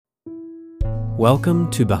Welcome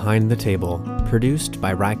to Behind the Table, produced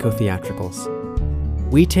by Ryco Theatricals.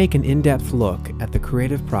 We take an in-depth look at the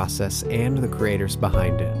creative process and the creators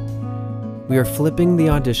behind it. We are flipping the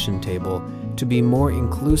audition table to be more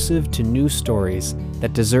inclusive to new stories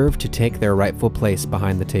that deserve to take their rightful place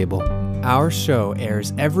behind the table. Our show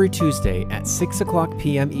airs every Tuesday at 6:00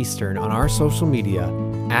 p.m. Eastern on our social media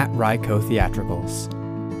at Ryco Theatricals.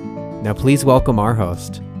 Now please welcome our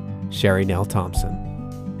host, Sherry Nell Thompson.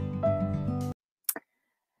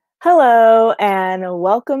 Hello, and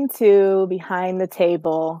welcome to Behind the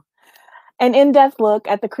Table, an in-depth look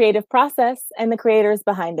at the creative process and the creators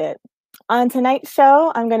behind it. On tonight's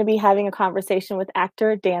show, I'm going to be having a conversation with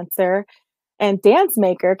actor, dancer, and dance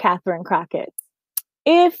maker Katherine Crockett.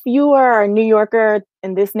 If you are a New Yorker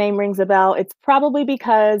and this name rings a bell, it's probably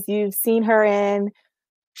because you've seen her in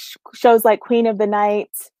shows like Queen of the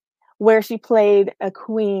Night, where she played a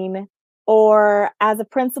queen, or as a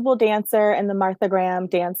principal dancer in the Martha Graham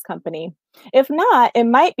Dance Company. If not, it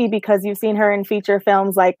might be because you've seen her in feature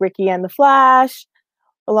films like Ricky and the Flash,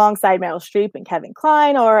 alongside Meryl Streep and Kevin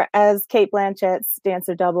Kline, or as Cate Blanchett's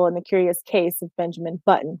dancer double in The Curious Case of Benjamin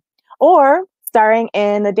Button, or starring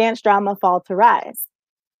in the dance drama Fall to Rise.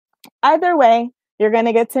 Either way, you're going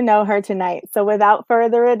to get to know her tonight. So without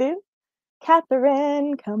further ado,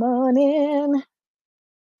 Katherine, come on in.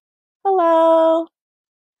 Hello.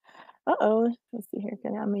 Uh-oh, let's see here.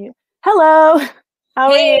 Can I unmute? Hello.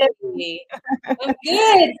 How are you? I'm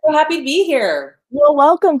good. So happy to be here. Well,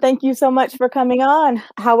 welcome. Thank you so much for coming on.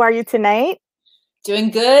 How are you tonight? Doing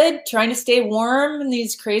good. Trying to stay warm in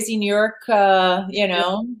these crazy New York, I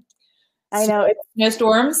know it's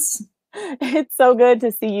snowstorms. It's so good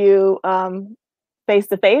to see you face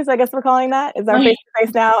to face. I guess we're calling that. Is our face to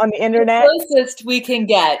face now on the internet? The closest we can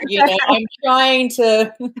get. I'm trying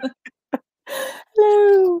to.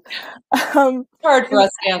 Hello. Hard for us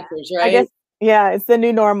dancers, right? I guess, yeah, it's the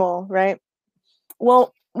new normal, right?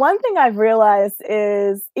 Well, one thing I've realized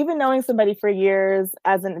is even knowing somebody for years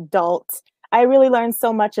as an adult, I really learned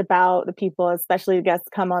so much about the people, especially the guests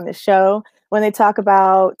come on the show, when they talk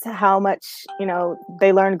about how much,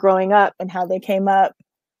 they learned growing up and how they came up.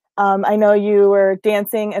 I know you were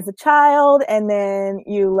dancing as a child, and then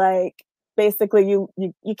you basically you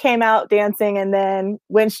came out dancing and then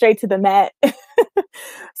went straight to the Met.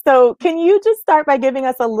 So can you just start by giving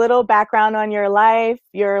us a little background on your life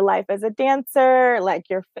as a dancer, like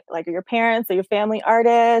your parents or your family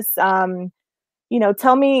artists?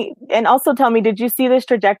 Tell me, and also tell me, did you see this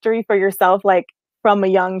trajectory for yourself, like from a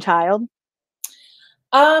young child?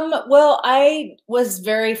 Well, I was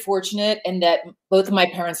very fortunate in that both of my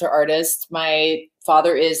parents are artists. My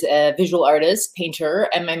father is a visual artist, painter,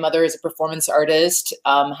 and my mother is a performance artist,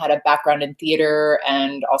 had a background in theater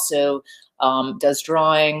and also does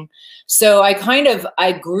drawing. So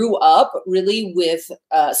I grew up really with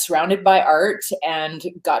surrounded by art and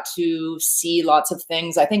got to see lots of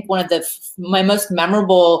things. I think one of my most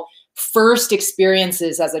memorable first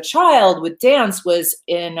experiences as a child with dance was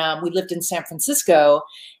we lived in San Francisco,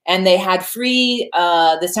 and they had free,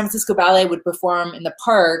 the San Francisco Ballet would perform in the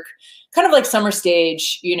park, kind of like Summer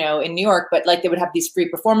Stage, in New York, but like they would have these free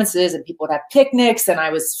performances and people would have picnics. And I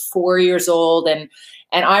was 4 years old. And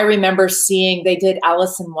I remember seeing, they did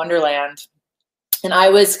Alice in Wonderland. And I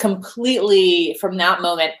was completely, from that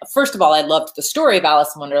moment, first of all, I loved the story of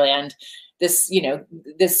Alice in Wonderland. This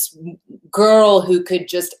girl who could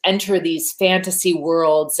just enter these fantasy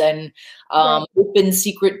worlds and open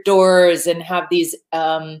secret doors and have these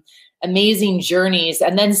amazing journeys.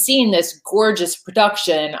 And then seeing this gorgeous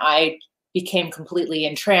production, I became completely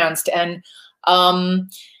entranced. And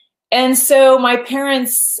so my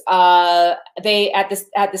parents, they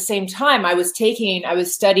at the same time, I was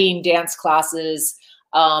studying dance classes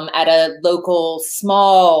at a local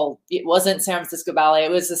it wasn't San Francisco Ballet.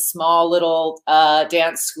 It was a small little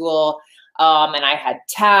dance school. And I had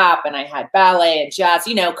tap and I had ballet and jazz,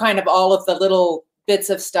 kind of all of the little bits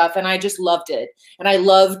of stuff. And I just loved it. And I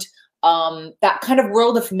loved that kind of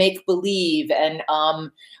world of make-believe. And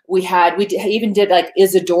we even did like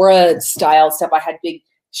Isadora style stuff. I had big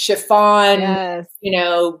chiffon, yes,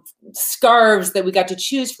 scarves that we got to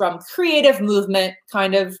choose from. Creative movement,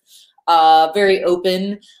 kind of very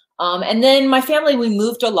open. And then my family, we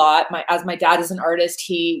moved a lot. As my dad is an artist,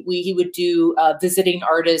 he would do visiting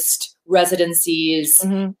artist residencies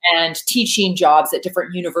and teaching jobs at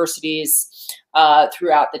different universities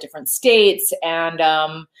throughout the different states.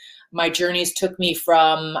 And my journeys took me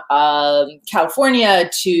from California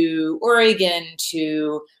to Oregon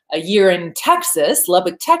to a year in Texas,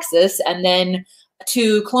 Lubbock, Texas, and then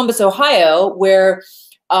to Columbus, Ohio, where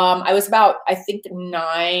I was about, I think,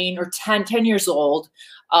 10 years old.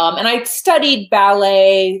 And I studied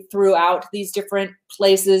ballet throughout these different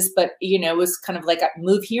places, but, you know, it was kind of like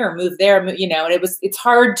move here, move there, you know, and it's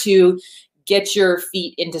hard to get your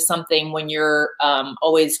feet into something when you're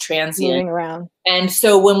always transient. Moving around. And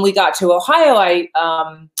so when we got to Ohio, I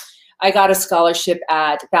got a scholarship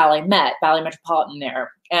at Ballet Metropolitan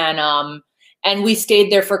there. And we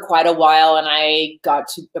stayed there for quite a while, and I got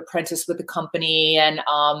to apprentice with the company and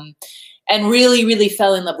really, really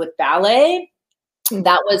fell in love with ballet.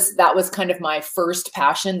 That was kind of my first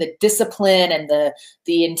passion, the discipline and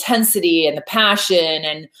the intensity and the passion.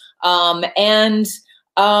 And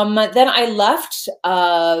then I left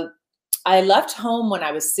home when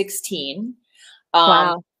I was 16.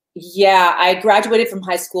 Wow. Yeah, I graduated from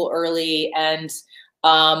high school early, and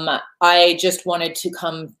I just wanted to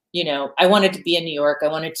come, you know, I wanted to be in New York. I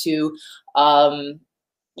wanted to,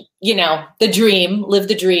 you know, live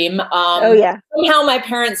the dream. Oh yeah. Somehow my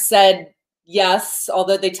parents said yes,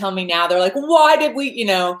 although they tell me now, they're like, why did we, you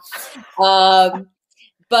know,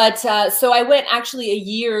 but so I went actually a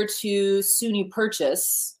year to SUNY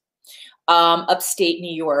Purchase, upstate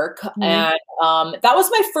New York. And that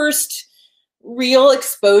was my first real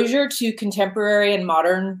exposure to contemporary and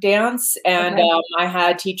modern dance. And I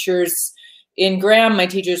had teachers in Graham. My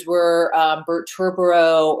teachers were Bert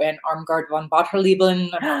Turborough and Armgard von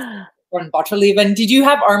Botterlieben. Did you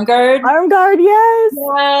have Armgard? Armgard, yes.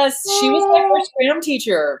 Yes, she was my first Graham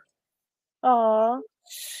teacher. Aww.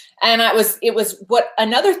 And it was what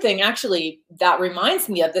another thing actually that reminds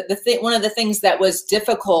me of one of the things that was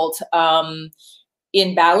difficult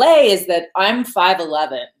in ballet is that I'm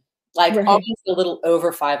 5'11", like almost a little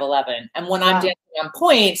over 5'11", and when I'm dancing on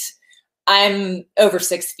point, I'm over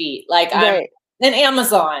 6 feet, like I'm an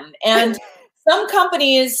Amazon. And some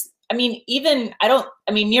companies, I mean,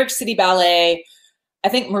 New York City Ballet, I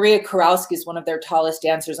think Maria Kurowski is one of their tallest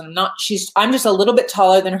dancers. And I'm just a little bit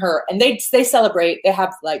taller than her. And they celebrate, they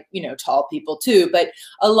have like, you know, tall people too, but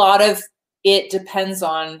a lot of it depends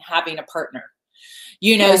on having a partner,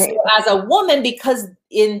 you know. So as a woman, because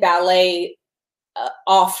in ballet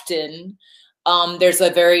often there's a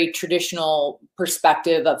very traditional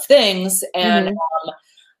perspective of things. And,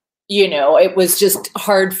 you know, it was just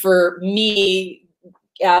hard for me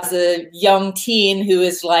as a young teen who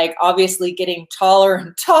is like obviously getting taller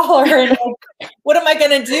and taller. And like, what am I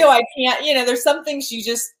going to do? I can't, you know, there's some things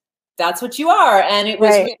that's what you are. And it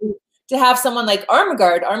was really, to have someone like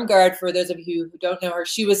Armgard, for those of you who don't know her,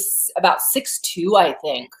 she was about 6'2", I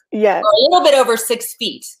think. Yeah. Or a little bit over 6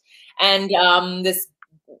 feet. And this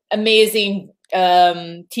amazing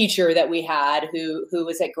teacher that we had who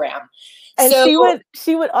was at Graham. And so,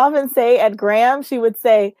 she would often say at Graham, she would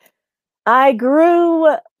say, I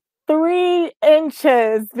grew 3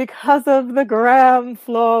 inches because of the Graham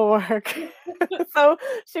floor work. So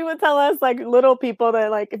she would tell us, like, little people,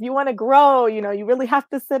 that like, if you want to grow, you know, you really have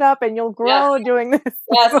to sit up and you'll grow doing this.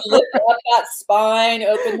 Yes, lift up that spine,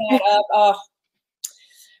 open that up. Oh,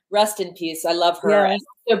 rest in peace. I love her. Yes.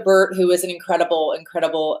 And Bert, who is an incredible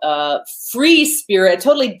free spirit,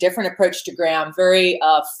 totally different approach to Graham, very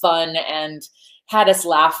fun, and had us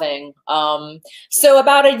laughing. So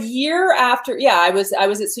about a year after, I was at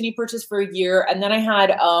SUNY Purchase for a year, and then I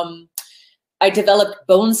had I developed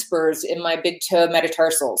bone spurs in my big toe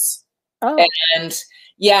metatarsals. Oh. And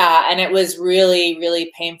it was really,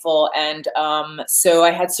 really painful. And so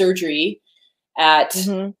I had surgery at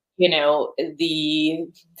you know, the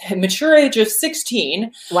mature age of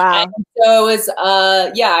 16. Wow. And so it was,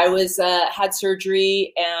 I was had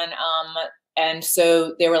surgery, and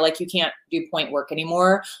so they were like, you can't do point work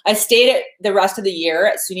anymore. I stayed at the rest of the year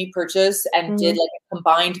at SUNY Purchase and did like a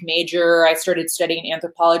combined major. I started studying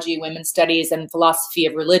anthropology, women's studies, and philosophy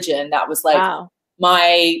of religion. That was like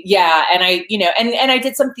my, and I, you know, and I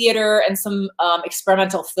did some theater and some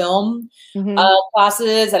experimental film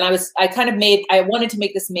classes. And I wanted to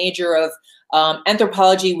make this major of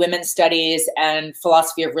anthropology, women's studies, and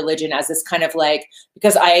philosophy of religion as this kind of like,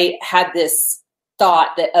 because I had this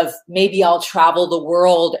thought that of maybe I'll travel the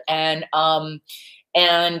world and kind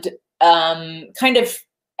of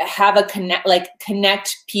have a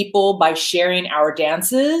connect people by sharing our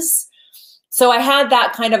dances. So I had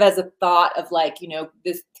that kind of as a thought of like, you know,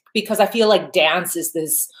 this, because I feel like dance is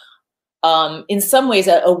this, in some ways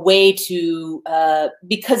a way to,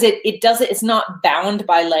 because it's not bound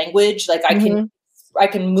by language. Like I can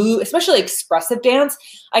move, especially expressive dance.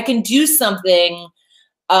 I can do something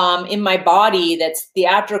in my body that's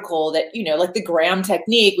theatrical, that, you know, like the Graham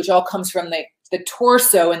technique, which all comes from the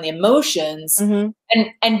torso and the emotions, and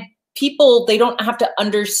people, they don't have to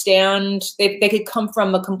understand, they could come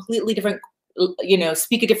from a completely different you know,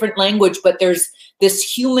 speak a different language, but there's this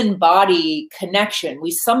human body connection.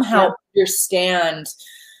 We somehow understand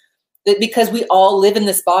that because we all live in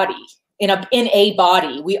this body, in a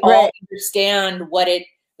body, we all understand what it,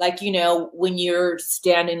 like, you know, when you're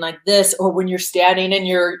standing like this, or when you're standing in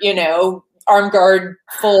your, you know, arm guard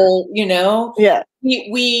full, you know,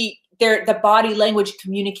 the body language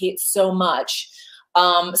communicates so much.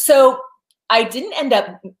 So I didn't end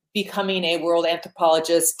up becoming a world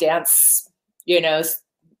anthropologist, dance, you know,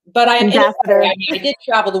 but I did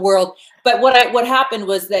travel the world. But what happened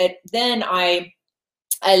was that then I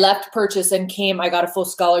left Purchase and I got a full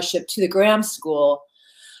scholarship to the Graham School.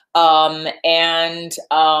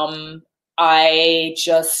 I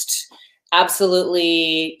just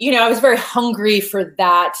absolutely, you know, I was very hungry for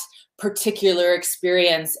that particular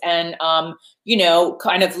experience, and, you know,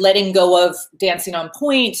 kind of letting go of Dancing on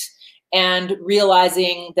Point and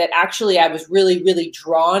realizing that actually I was really, really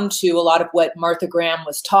drawn to a lot of what Martha Graham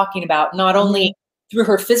was talking about, not only through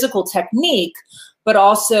her physical technique, but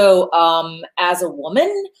also as a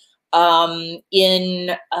woman. And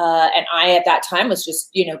I, at that time, was just,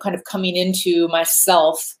 you know, kind of coming into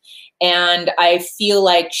myself. And I feel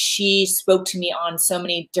like she spoke to me on so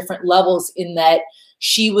many different levels, in that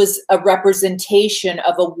she was a representation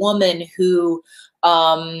of a woman who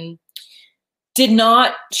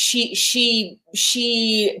she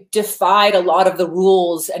defied a lot of the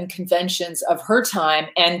rules and conventions of her time,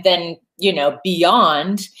 and then, you know,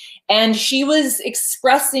 beyond. And she was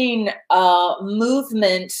expressing a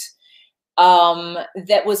movement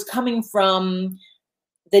that was coming from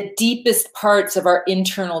the deepest parts of our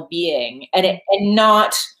internal being, and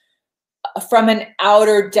not from an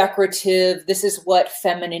outer decorative, this is what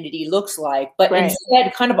femininity looks like, but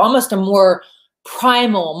instead kind of almost a more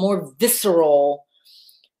primal, more visceral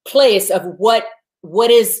place of what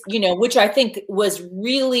is, you know, which I think was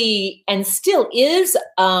really, and still is,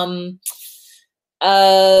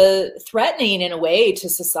 threatening in a way to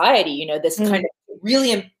society, you know, this kind of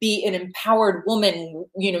really be an empowered woman,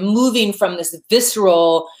 you know, moving from this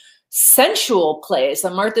visceral, sensual place.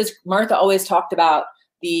 And Martha always talked about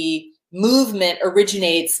the movement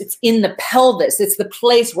originates, it's in the pelvis. It's the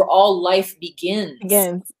place where all life begins.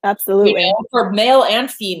 Absolutely. You know, for male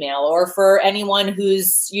and female, or for anyone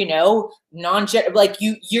who's, you know, non-gender, like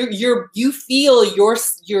you feel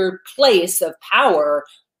your place of power,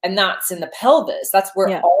 and that's in the pelvis. That's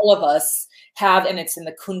where all of us have, and it's in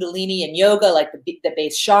the Kundalini and yoga, like the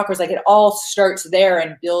base chakras, like it all starts there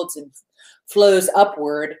and builds and flows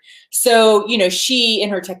upward. So, you know, she, in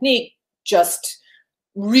her technique, just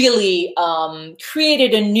really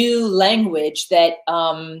created a new language that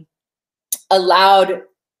allowed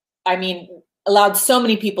so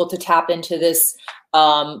many people to tap into this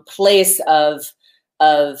place of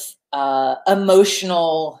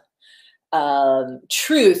emotional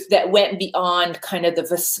truth that went beyond kind of the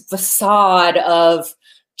facade of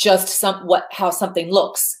just how something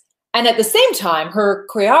looks. And at the same time, her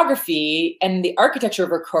choreography and the architecture of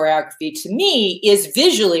her choreography, to me, is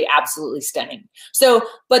visually absolutely stunning. So,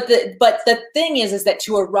 but the thing is that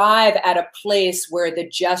to arrive at a place where the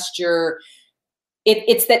gesture,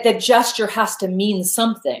 it's that the gesture has to mean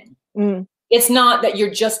something. It's not that you're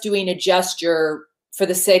just doing a gesture for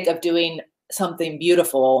the sake of doing something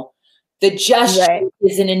beautiful. The gesture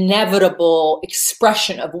is an inevitable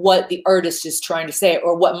expression of what the artist is trying to say,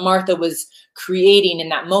 or what Martha was creating in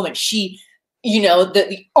that moment. She, you know,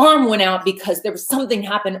 the arm went out because there was something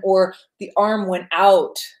happened, or the arm went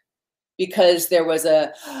out because there was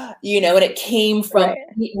a, you know, and it came from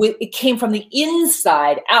the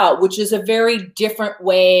inside out, which is a very different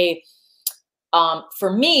way.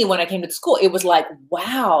 For me, when I came to the school, it was like,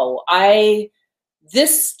 wow,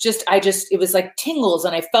 it was like tingles,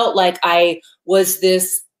 and I felt like I was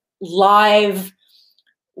this live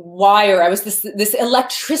wire. I was this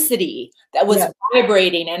electricity that was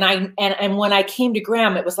vibrating, and when I came to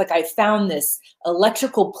Graham, it was like I found this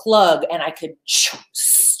electrical plug, and I could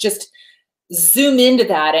just zoom into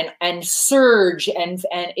that and surge, and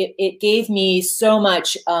it gave me so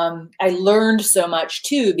much. I learned so much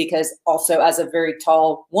too, because also as a very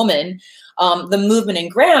tall woman, the movement in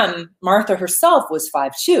Graham, Martha herself was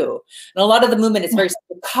 5'2", and a lot of the movement is very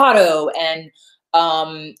staccato and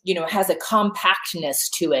you know, has a compactness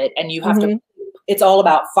to it, and you have to. It's all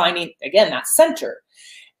about finding, again, that center.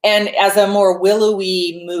 And as a more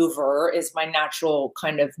willowy mover is my natural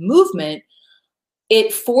kind of movement,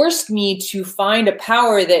 it forced me to find a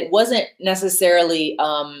power that wasn't necessarily,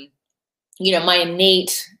 you know, my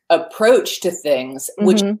innate approach to things,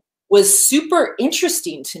 which was super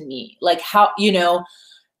interesting to me. Like how, you know,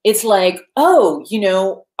 it's like, oh, you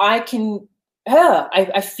know, I can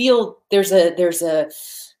I feel there's a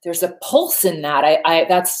pulse in that. I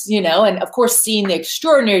that's, you know, and of course seeing the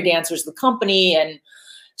extraordinary dancers, the company. And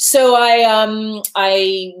so I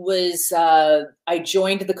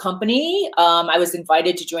joined the company. I was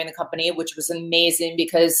invited to join the company, which was amazing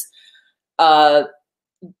because now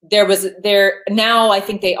I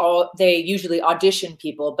think they usually audition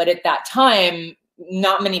people, but at that time,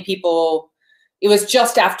 not many people. It was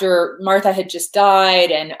just after Martha had just died,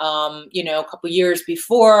 and you know, a couple years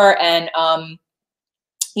before, and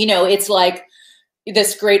you know, it's like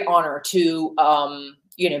this great honor to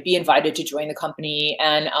you know, be invited to join the company,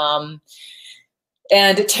 and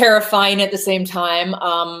terrifying at the same time.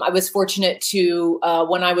 I was fortunate to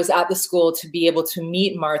when I was at the school to be able to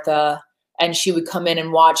meet Martha, and she would come in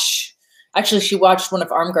and watch. Actually, she watched one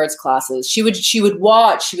of Armgard's classes. She would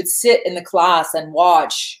sit in the class and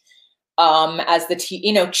watch. As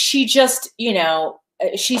you know, she just, you know,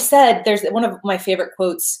 she said, there's one of my favorite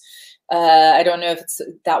quotes. I don't know if it's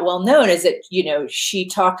that well known, is that, you know, she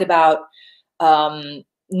talked about,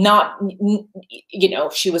 not, you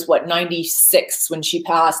know, she was 96 when she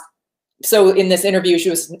passed. So in this interview,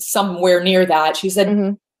 she was somewhere near that. She said,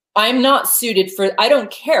 Mm-hmm. I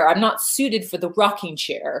don't care. I'm not suited for the rocking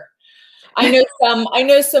chair. I know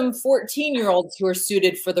some 14-year-olds who are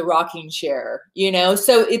suited for the rocking chair, you know?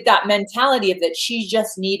 So that mentality of that she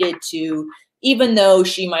just needed to, even though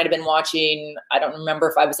she might've been watching, I don't remember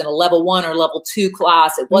if I was in a level 1 or level 2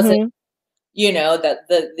 class, it wasn't, Mm-hmm. you know,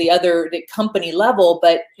 the company level,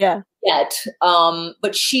 but Yeah. yet,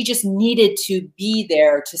 but she just needed to be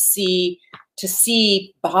there to see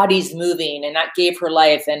bodies moving, and that gave her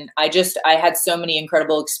life. And I had so many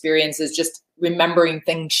incredible experiences just remembering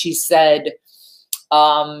things she said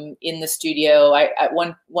in the studio.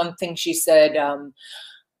 One thing she said,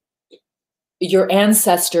 your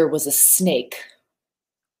ancestor was a snake,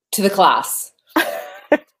 to the class.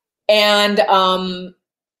 And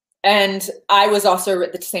I was also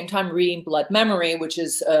at the same time reading Blood Memory, which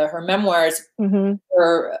is her memoirs, Mm-hmm.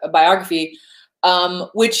 her biography,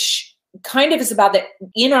 which kind of is about that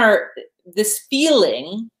this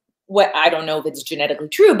feeling. What, I don't know if it's genetically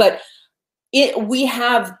true, but we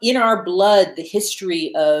have in our blood the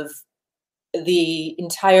history of the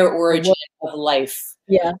entire origin of life.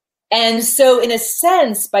 Yeah. And so in a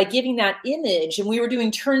sense, by giving that image, and we were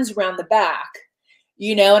doing turns around the back,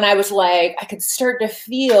 you know, and I was like, I could start to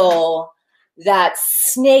feel that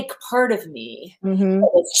snake part of me, Mm-hmm.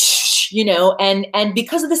 you know, and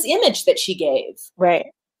because of this image that she gave, Right.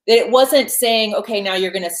 that it wasn't saying, okay, now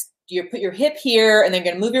you put your hip here, and then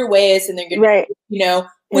you're going to move your waist, and then you're going Right. to, you know,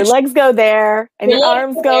 Your legs go there and your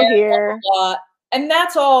arms go here. blah, blah, blah. And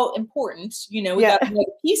that's all important, you know, we got the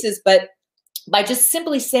pieces, but by just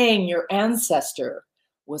simply saying your ancestor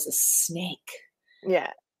was a snake.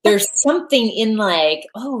 Yeah. There's something in like,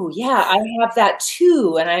 oh yeah, I have that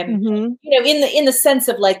too. And I'm, Mm-hmm. you know, in the sense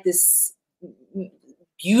of like this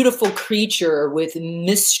beautiful creature with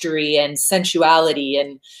mystery and sensuality.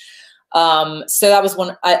 And so that was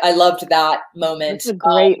I loved that moment. It's a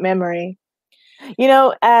great memory. You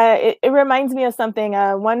know, it reminds me of something.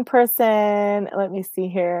 One person, let me see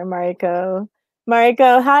here, Mariko. Hi,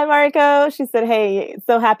 Mariko. She said, hey,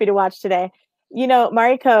 so happy to watch today. You know,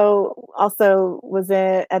 Mariko also was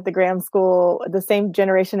at the Graham School, the same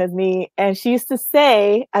generation as me. And she used to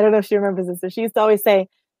say, I don't know if she remembers this, but she used to always say,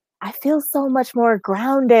 I feel so much more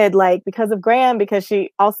grounded, like because of Graham, because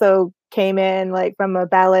she also came in like from a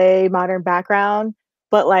ballet modern background.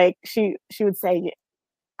 But like she would say,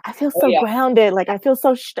 I feel so grounded. Like I feel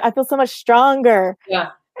so much stronger. Yeah.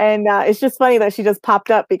 And it's just funny that she just popped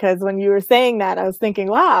up, because when you were saying that, I was thinking,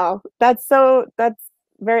 wow, that's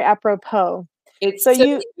very apropos. It's so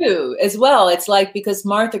true as well. It's like, because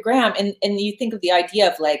Martha Graham, and you think of the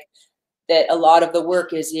idea of like that a lot of the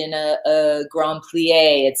work is in a grand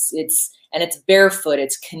plie. It's barefoot,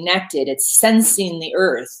 it's connected, it's sensing the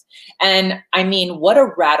earth. And I mean, what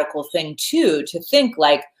a radical thing too, to think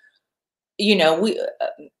like, you know,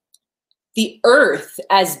 the earth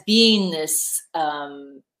as being this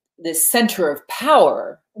center of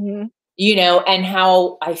power, mm-hmm. you know, and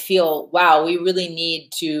how I feel, wow, we really need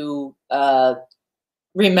to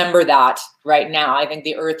remember that right now. I think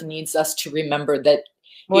the earth needs us to remember that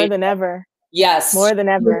more than ever. Yes, more than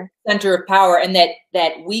ever, center of power, and that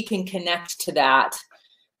we can connect to that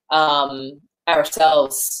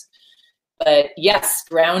ourselves. But yes,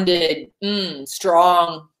 grounded,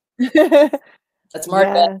 strong. That's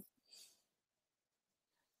Martha.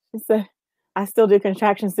 Yeah. I still do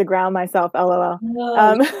contractions to ground myself. LOL.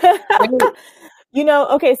 You know,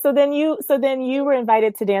 okay. So then you were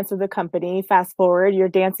invited to dance with the company. Fast forward, you're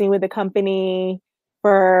dancing with the company.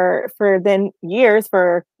 then years,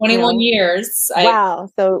 for 21 years. Wow.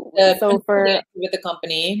 So for with the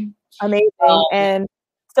company. amazing. And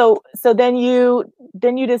so then you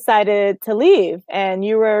decided to leave, and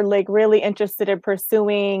you were like really interested in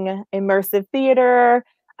pursuing immersive theater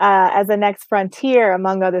as a next frontier,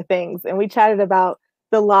 among other things. And we chatted about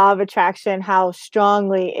the law of attraction, how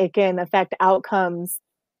strongly it can affect outcomes.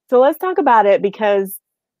 So let's talk about it, because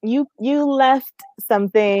you left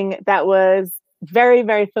something that was very,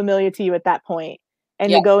 very familiar to you at that point,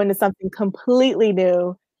 and to go into something completely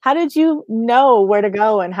new. How did you know where to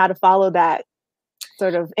go and how to follow that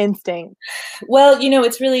sort of instinct? Well,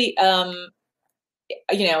 it's really, I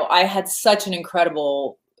had such an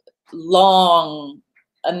incredible, long,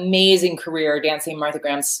 amazing career dancing Martha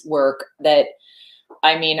Graham's work that,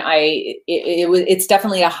 I mean, it's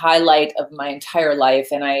definitely a highlight of my entire life.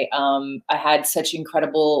 And I had such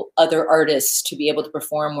incredible other artists to be able to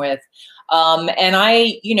perform with. And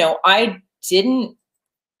I didn't,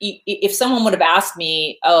 if someone would have asked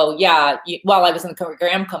me, oh yeah, while I was in the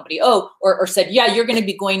Graham Company, or said, yeah, you're going to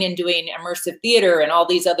be going and doing immersive theater and all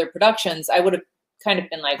these other productions, I would have kind of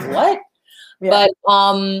been like, what? Yeah. But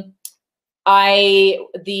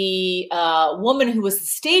the woman who was the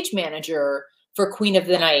stage manager for Queen of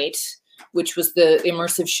the Night, which was the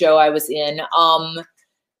immersive show I was in,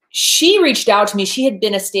 she reached out to me. She had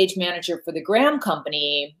been a stage manager for the Graham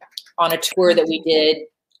Company on a tour that we did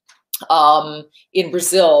in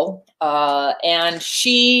Brazil. And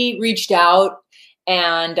she reached out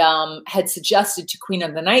and had suggested to Queen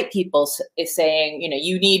of the Night people, saying,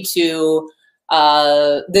 you need to,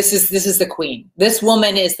 this is the queen. This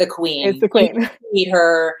woman is the queen. It's the queen. You meet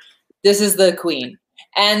her. This is the queen.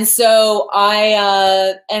 And so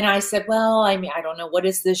I said, well, I mean, I don't know, what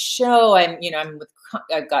is this show? I've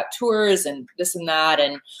got tours and this and that.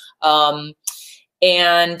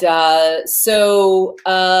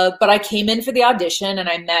 But I came in for the audition, and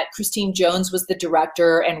I met Christine Jones was the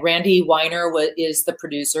director, and Randy Weiner was the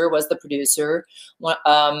producer.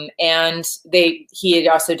 And he had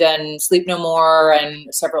also done Sleep No More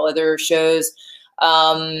and several other shows.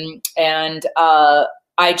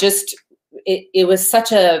 It was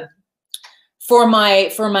such a, for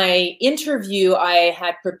my interview, I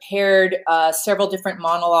had prepared several different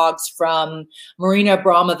monologues from Marina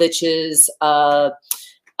Abramovich's.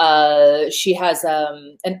 She has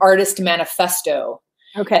an artist manifesto.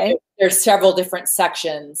 Okay. There's several different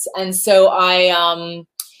sections, and so I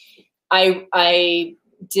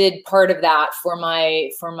did part of that for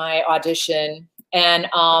my audition, and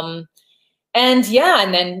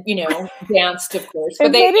then danced, of course.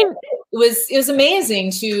 But it was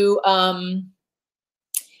amazing to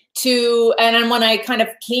and then when I kind of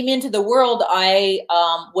came into the world, I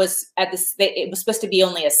was at this, it was supposed to be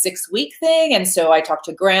only a 6-week thing. And so I talked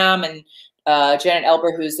to Graham, and Janet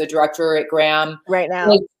Elber, who's the director at Graham right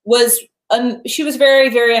now, she was very,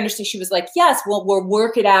 very understanding. She was like, yes, well, we'll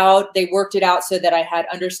work it out. They worked it out so that I had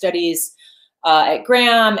understudies at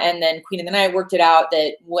Graham, and then Queen of the Night worked it out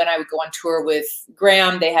that when I would go on tour with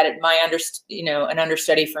Graham, they had an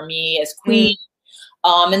understudy for me as Queen.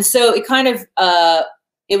 And so it kind of,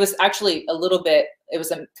 it was actually it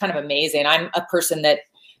was kind of amazing. I'm a person that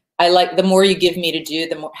I like, the more you give me to do,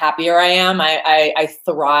 the more happier I am. I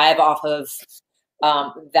thrive off of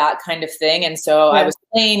that kind of thing. And so I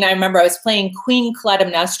remember I was playing Queen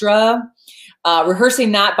Clytemnestra,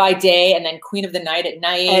 rehearsing that by day, and then Queen of the Night at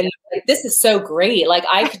night. And like, this is so great. Like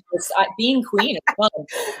I could just, being Queen is fun.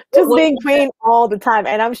 Just being Queen all the time.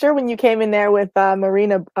 And I'm sure when you came in there with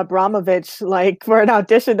Marina Abramovich, like for an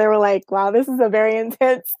audition, they were like, wow, this is a very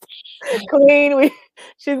intense queen.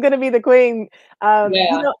 She's going to be the queen.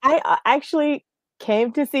 I actually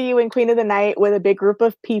came to see you in Queen of the Night with a big group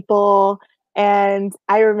of people. And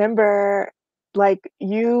I remember like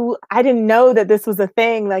I didn't know that this was a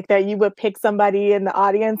thing, like that you would pick somebody in the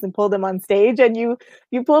audience and pull them on stage, and you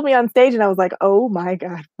pulled me on stage, and I was like, oh my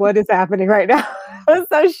God, what is happening right now? I was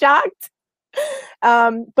so shocked.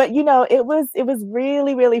 But it was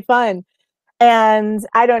really, really fun. And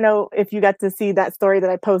I don't know if you got to see that story that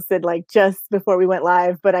I posted like just before we went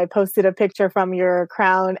live, but I posted a picture from your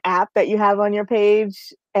Crown app that you have on your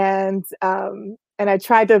page. And I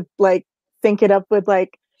tried to like sync it up with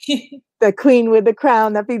like the queen with the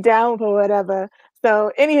crown that be down for whatever.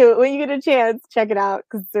 So anywho, when you get a chance, check it out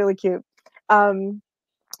because it's really cute.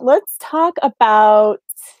 Let's talk about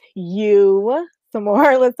you some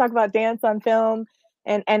more. Let's talk about dance on film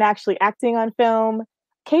and actually acting on film.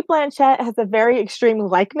 Cate Blanchett has a very extreme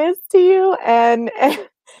likeness to you, and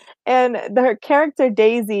her character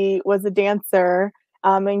Daisy was a dancer,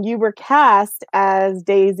 and you were cast as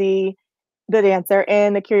Daisy, the dancer,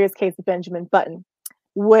 in The Curious Case of Benjamin Button.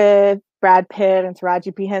 with Brad Pitt and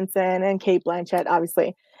Taraji P. Henson and Cate Blanchett,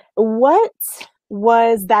 obviously. What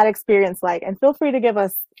was that experience like? And feel free to give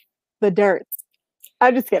us the dirt.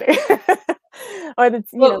 I'm just kidding. Or the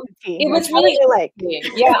the tea. It was really like,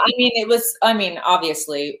 yeah. I mean,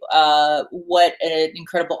 obviously, what an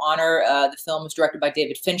incredible honor. The film was directed by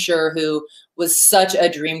David Fincher, who was such a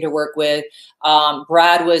dream to work with.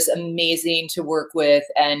 Brad was amazing to work with,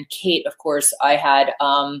 and Cate, of course, I had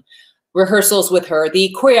rehearsals with her.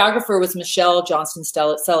 The choreographer was Michelle Johnston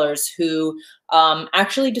Sellers, who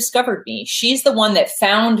actually discovered me. She's the one that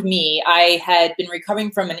found me. I had been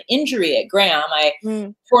recovering from an injury at Graham. I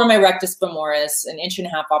tore my rectus femoris, an inch and a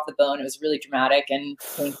half off the bone. It was really dramatic and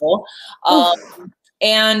painful.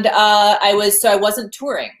 And I wasn't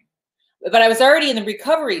touring, but I was already in the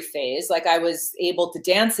recovery phase. Like, I was able to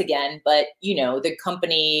dance again, but the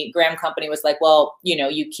company, Graham Company, was like, well,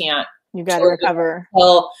 you can't. You got to recover.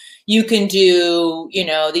 Well, you can do,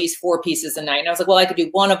 these 4 pieces a night. And I was like, well, I could do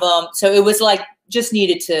one of them. So it was like, just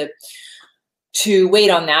needed to wait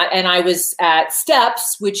on that. And I was at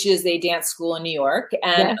Steps, which is a dance school in New York,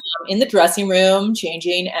 and in the dressing room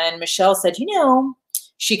changing. And Michelle said,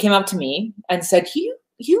 she came up to me and said,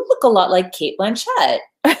 you look a lot like Cate Blanchett.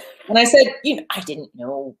 And I said, I didn't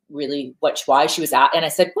know really why she was at. And I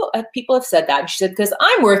said, well, people have said that. And she said, because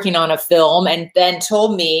I'm working on a film, and then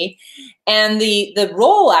told me. And the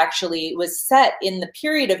role actually was set in the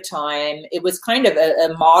period of time. It was kind of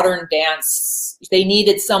a modern dance. They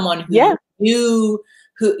needed someone who knew,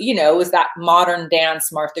 was that modern dance,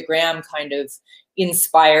 Martha Graham kind of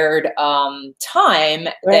inspired time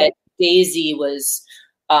that Daisy was,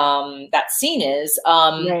 that scene is.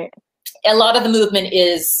 A lot of the movement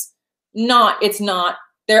is it's not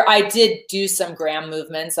there. I did do some Graham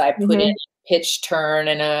movements. I put in a pitch turn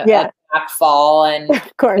and a back fall, and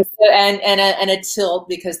of course, and a tilt,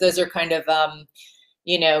 because those are kind of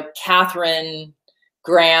Catherine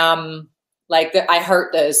Graham, like I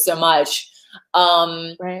heard those so much.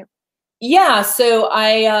 Yeah, so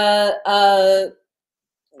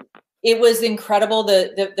it was incredible.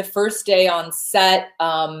 The first day on set,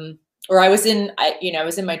 or I was in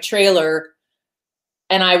my trailer,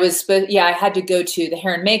 and I had to go to the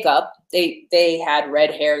hair and makeup. They had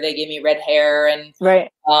red hair. They gave me red hair, and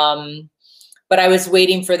but I was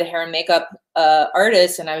waiting for the hair and makeup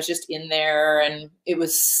artist, and I was just in there, and it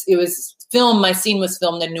was filmed. My scene was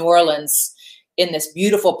filmed in New Orleans, in this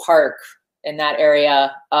beautiful park in that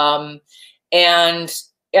area, and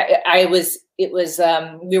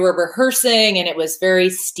we were rehearsing, and it was very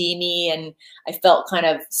steamy, and I felt kind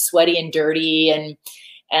of sweaty and dirty, and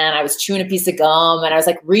I was chewing a piece of gum, and I was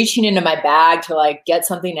like reaching into my bag to like get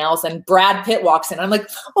something else. And Brad Pitt walks in. I'm like,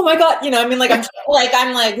 oh my God, I'm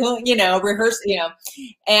rehearsing,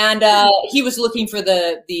 and he was looking for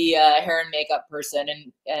the hair and makeup person.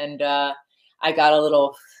 And I got a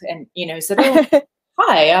little, and, he said, oh,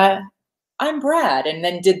 hi, I'm Brad. And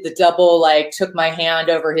then did the double, like took my hand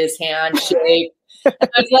over his hand, shake. I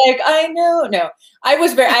was like, I know. No, I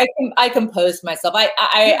was I composed myself.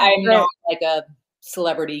 I'm not like a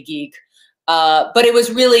celebrity geek. But it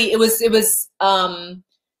was really, it was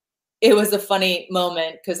a funny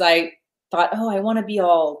moment, because I thought, oh, I want to be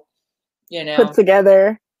all, put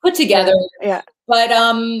together. Yeah. But,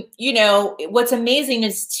 what's amazing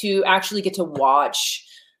is to actually get to watch,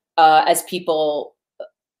 as people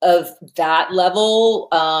of that level,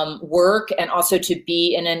 work, and also to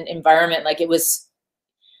be in an environment like it was,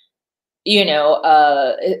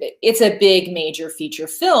 it's a big major feature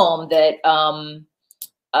film that,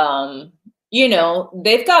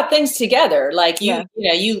 they've got things together. Like you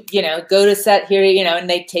go to set here, and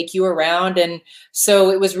they take you around. And so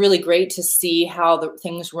it was really great to see how the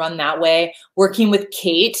things run that way. Working with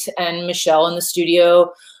Cate and Michelle in the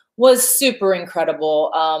studio was super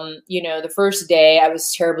incredible. The first day I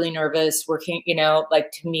was terribly nervous working,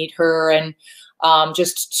 like to meet her, and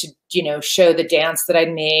just to, show the dance that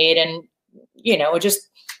I'd made, and, just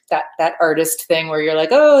that artist thing where you're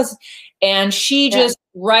like, oh, and she just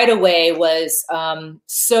right away was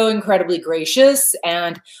so incredibly gracious.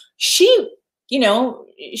 And she,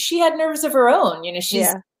 she had nerves of her own,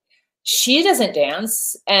 she doesn't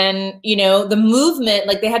dance. And, the movement,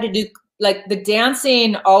 like they had to do, like the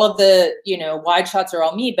dancing, all of the, wide shots are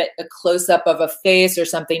all me, but a close up of a face or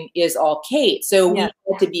something is all Cate. So we had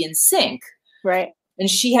to be in sync. Right. And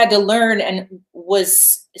she had to learn, and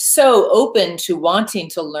was so open to wanting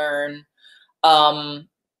to learn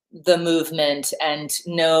the movement and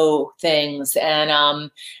know things,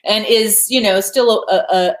 and is, still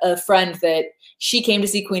a friend that she came to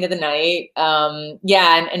see Queen of the Night. And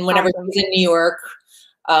whenever she's in New York,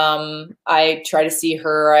 I try to see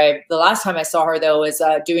her. The last time I saw her though was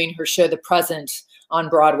doing her show The Present on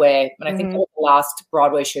Broadway, and I think that was the last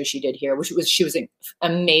Broadway show she did here, she was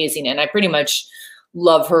amazing, and I pretty much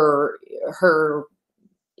love her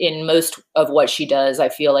in most of what she does. I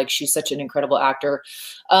feel like she's such an incredible actor.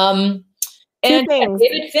 And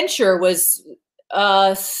David Fincher was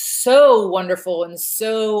so wonderful and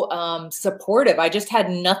so supportive. I just had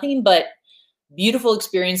nothing but beautiful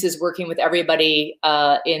experiences working with everybody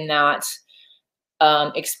in that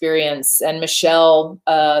experience. And Michelle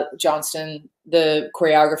Johnston, the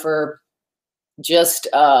choreographer, just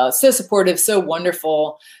so supportive, so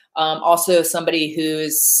wonderful. Also somebody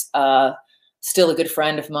who's still a good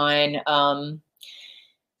friend of mine.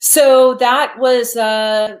 So that was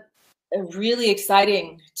really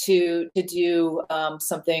exciting to do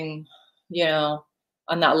something, you know,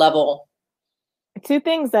 on that level. Two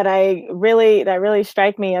things that really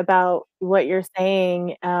strike me about what you're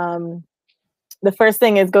saying. The first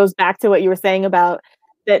thing goes back to what you were saying about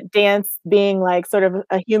that dance being like sort of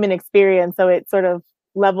a human experience. So it sort of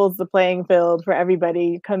levels the playing field for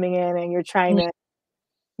everybody coming in, and you're trying to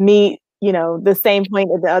meet, you know, the same point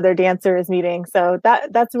that the other dancer is meeting. So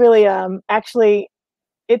that's really actually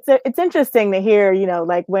it's interesting to hear, you know,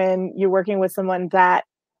 like when you're working with someone that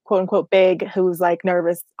quote unquote big who's like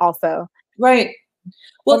nervous also. Right.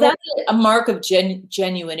 Well, that's a mark of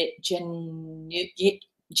genuineness.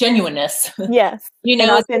 Yes. You know,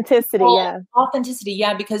 and authenticity. Authenticity.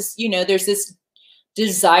 Yeah. Because, you know, there's this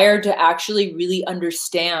desire to actually really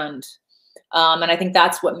understand. And I think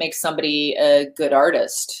that's what makes somebody a good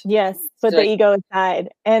artist. Yes. Put the ego aside.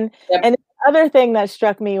 And the other thing that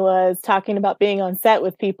struck me was talking about being on set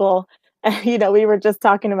with people. You know, we were just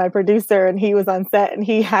talking to my producer, and he was on set, and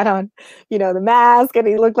he had on, you know, the mask, and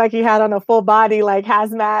he looked like he had on a full body, like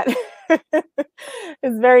hazmat.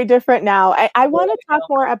 It's very different now. I want to talk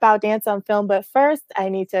more about dance on film, but first I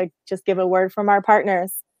need to just give a word from our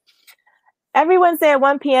partners. Every Wednesday at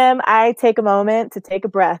 1 p.m., I take a moment to take a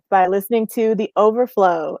breath by listening to The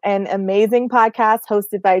Overflow, an amazing podcast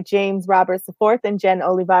hosted by James Roberts IV and Jen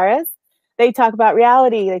Olivares. They talk about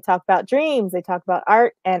reality, they talk about dreams, they talk about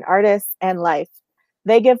art and artists and life.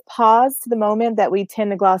 They give pause to the moment that we tend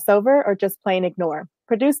to gloss over or just plain ignore.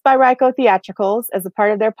 Produced by Ryco Theatricals as a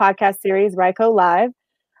part of their podcast series, Ryco Live,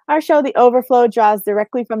 our show, The Overflow, draws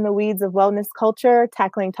directly from the weeds of wellness culture,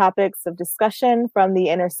 tackling topics of discussion from the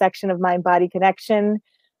intersection of mind-body connection,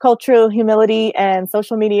 cultural humility, and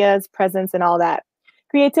social media's presence and all that.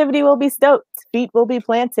 Creativity will be stoked, feet will be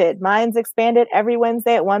planted, minds expanded every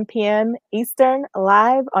Wednesday at 1 p.m. Eastern,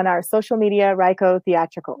 live on our social media, Ryco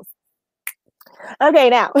Theatricals. Okay,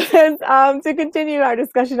 now, to continue our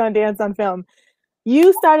discussion on dance on film,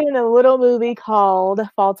 you started in a little movie called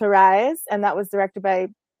Fall to Rise, and that was directed by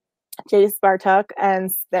Jace Bartuk,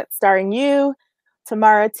 and that's starring you,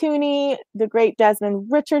 Tamara Tooney, the great Desmond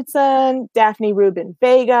Richardson, Daphne Rubin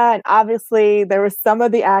Vega, and obviously there were some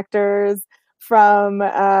of the actors from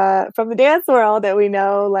the dance world that we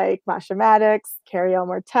know, like Masha Maddox, Carrie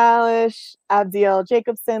Elmore Tallish, Abdiel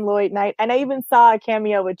Jacobson, Lloyd Knight, and I even saw a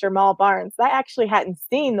cameo with Jamal Barnes. I actually hadn't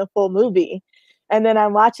seen the full movie, and then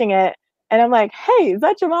I'm watching it, and I'm like, "Hey, is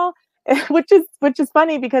that Jamal?" which is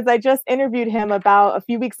funny because I just interviewed him about a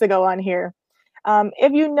few weeks ago on here.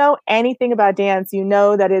 If you know anything about dance, you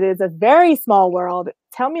know that it is a very small world.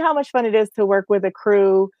 Tell me how much fun it is to work with a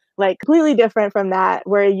crew like completely different from that,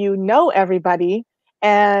 where you know everybody.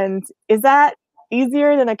 And is that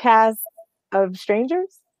easier than a cast of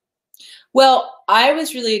strangers? Well, I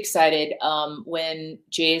was really excited when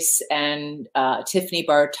Jace and Tiffany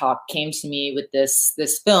Bartok came to me with this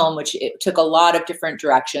film, which it took a lot of different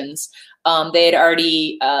directions. They had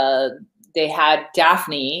already they had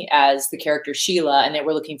Daphne as the character Sheila, and they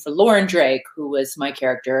were looking for Lauren Drake, who was my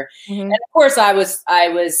character. Mm-hmm. And of course, I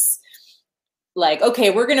was like,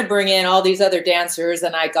 okay, we're going to bring in all these other dancers.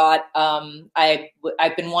 And I got,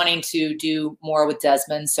 I've been wanting to do more with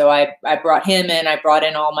Desmond. So I brought him in, I brought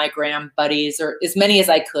in all my Graham buddies, or as many as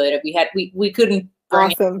I could. We couldn't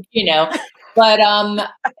bring awesome. You know, but,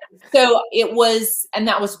 so it was, and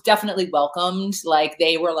that was definitely welcomed. Like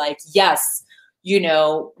they were like, yes, you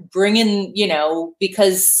know, bring in, you know,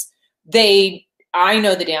 because I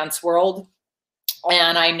know the dance world,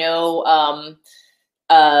 and I know,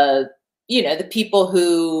 you know, the people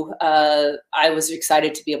who I was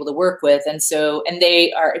excited to be able to work with. And so, and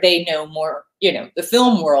they know more, you know, the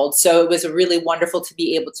film world. So it was really wonderful to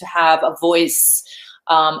be able to have a voice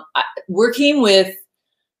working with,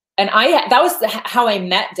 and that was how I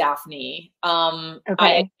met Daphne. Okay. I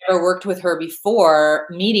had never worked with her before,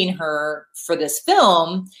 meeting her for this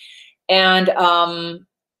film. And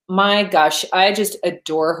My gosh, I just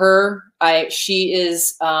adore her. She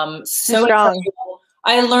is so strong. incredible.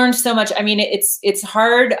 I learned so much. I mean, it's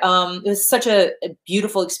hard. It was such a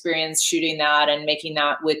beautiful experience shooting that and making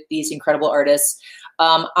that with these incredible artists.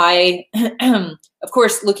 I, of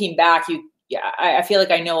course, looking back, I feel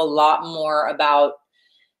like I know a lot more about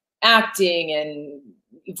acting and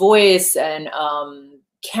voice and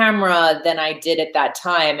camera than I did at that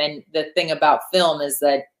time. And the thing about film is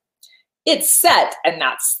that it's set, and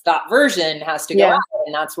that version has to go out,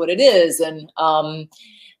 and that's what it is.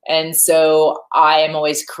 And so I am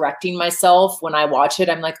always correcting myself when I watch it.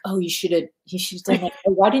 I'm like, oh, you should have done that.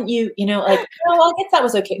 Why didn't you, like, no, I guess that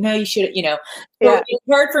was okay. No, you should, So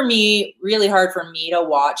it's really hard for me to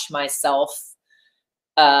watch myself.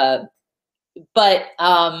 But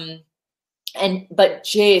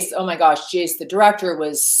Jace, oh my gosh, Jace, the director,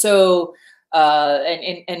 was so,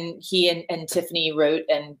 and he and Tiffany wrote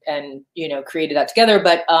and created that together.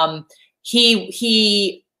 But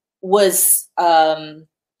he was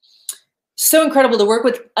so incredible to work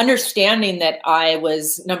with, understanding that I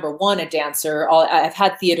was, number one, a dancer. I've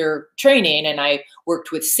had theater training, and I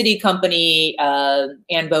worked with City Company,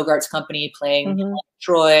 Anne Bogart's company, playing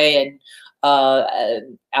Troy, and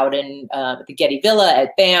out in the Getty Villa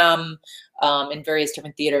at BAM, in various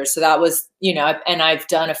different theaters. So that was, and I've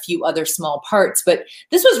done a few other small parts, but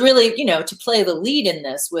this was really, to play the lead in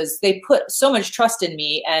this was, they put so much trust in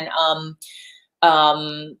me, and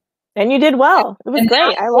you did well. It was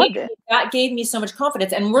great. I loved it. That gave me so much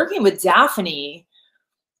confidence. And working with Daphne,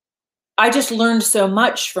 I just learned so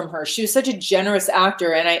much from her. She was such a generous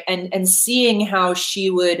actor, and seeing how she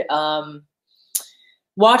would,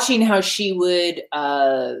 watching how she would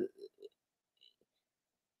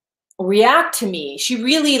react to me. She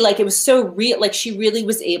really, like, it was so real. Like, she really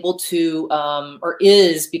was able to, or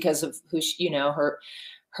is, because of who she,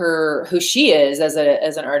 who she is as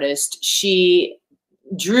an artist. She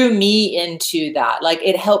drew me into that. Like,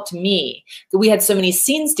 it helped me. We had so many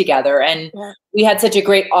scenes together, and we had such a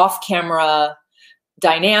great off-camera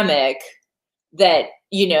dynamic that,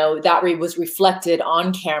 that was reflected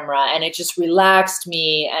on camera, and it just relaxed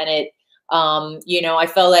me. And it, I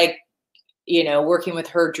felt like, working with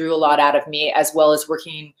her drew a lot out of me, as well as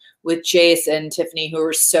working with Jace and Tiffany, who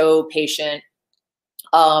were so patient,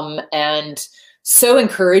 and so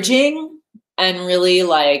encouraging, and really,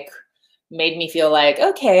 like, made me feel like,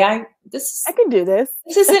 okay, I can do this.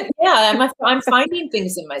 This isn't, I'm finding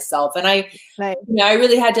things in myself. And I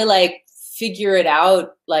really had to, like, figure it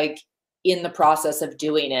out, like, in the process of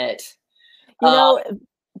doing it.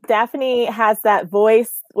 Daphne has that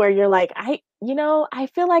voice where you're like, I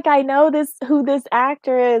feel like I know who this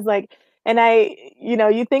actor is, like, and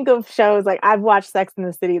you think of shows, like, I've watched Sex and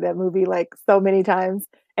the City, that movie, like, so many times.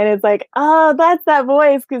 And it's like, oh, that's that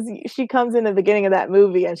voice, because she comes in the beginning of that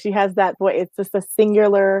movie and she has that voice. It's just a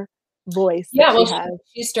singular voice. Yeah, well,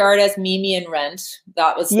 she starred as Mimi in Rent.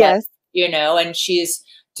 That was, yes, and she's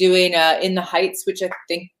doing In the Heights, which I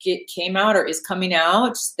think it came out or is coming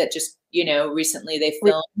out. That just, recently they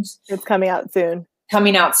filmed. It's coming out soon.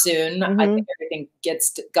 I think everything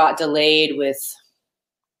got delayed with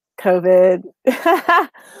COVID.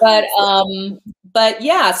 But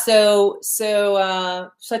yeah, so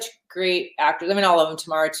such great actors. I mean, all of them.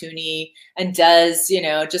 Tamara Tooney and Dez,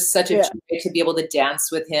 just such a joy to be able to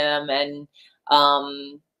dance with him, and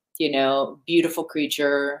beautiful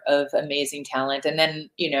creature of amazing talent. And then,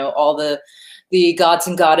 all the gods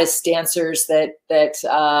and goddess dancers that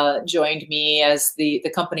joined me as the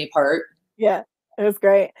company part. Yeah, it was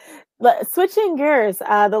great. Switching gears,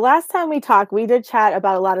 the last time we talked, we did chat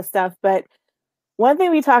about a lot of stuff, but one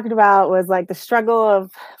thing we talked about was, like, the struggle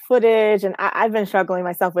of footage, and I've been struggling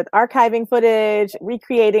myself with archiving footage,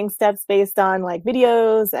 recreating steps based on, like,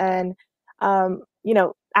 videos, and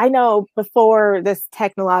I know before this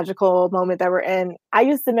technological moment that we're in, I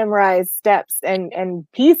used to memorize steps and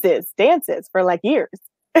pieces, dances, for, like, years.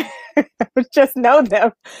 Just know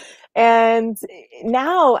them. And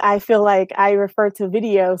now I feel like I refer to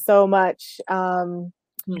video so much. I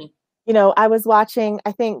was watching,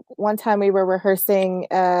 I think one time we were rehearsing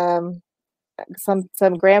some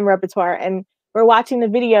Graham repertoire, and we're watching the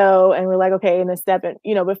video, and we're like, okay, in a step, and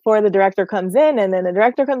before the director comes in, and then the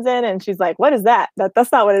director comes in and she's like, what is that? That's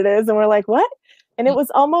not what it is. And we're like, what? And it was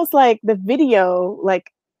almost like the video,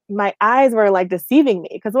 like, my eyes were, like, deceiving me,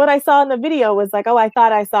 because what I saw in the video was like, oh, I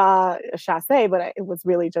thought I saw a chasse, but it was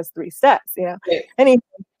really just 3 steps, Right. Anyway,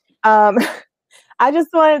 I just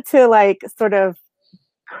wanted to, like, sort of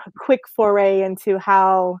quick foray into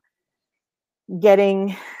how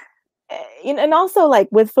getting, and also, like,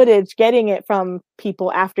 with footage, getting it from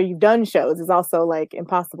people after you've done shows is also, like,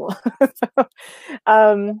 impossible. So,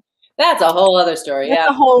 That's a whole other story. That's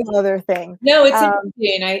a whole other thing. No, it's interesting.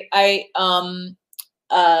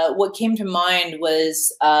 What came to mind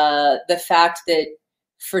was the fact that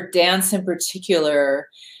for dance in particular,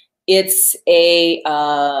 it's a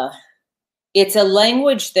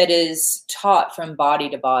language that is taught from body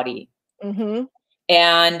to body. Mm-hmm.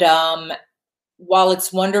 And while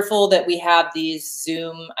it's wonderful that we have these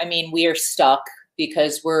Zoom, I mean, we are stuck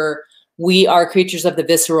because we are creatures of the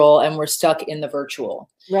visceral and we're stuck in the virtual.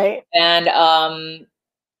 Right. And,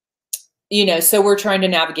 so we're trying to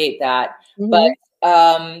navigate that. Mm-hmm. But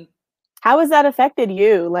how has that affected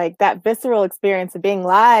you? Like that visceral experience of being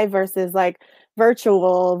live versus like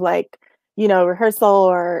virtual, like, rehearsal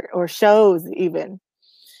or shows even?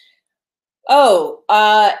 Oh,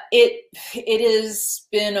 it has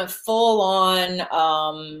been a full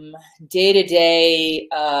on day-to-day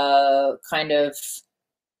kind of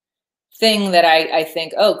thing that I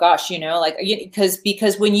think, oh gosh,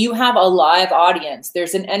 because when you have a live audience,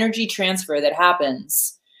 there's an energy transfer that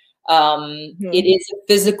happens. It is a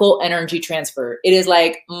physical energy transfer. It is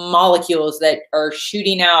like molecules that are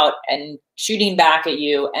shooting out and shooting back at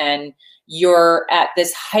you, and you're at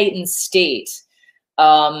this heightened state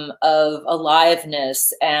of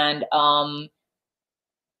aliveness. And I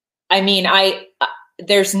mean,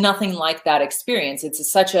 there's nothing like that experience.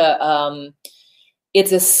 It's such a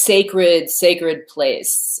it's a sacred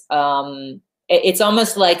place. It's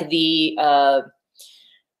almost like the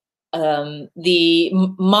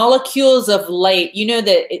molecules of light,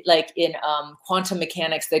 that like in quantum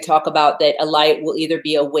mechanics, they talk about that a light will either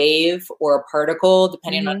be a wave or a particle,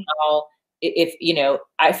 depending on how,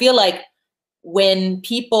 I feel like when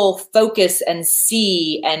people focus and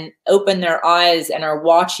see and open their eyes and are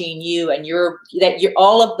watching you, and you're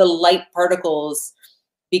all of the light particles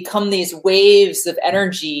become these waves of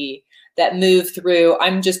energy that move through.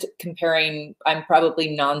 I'm just comparing, I'm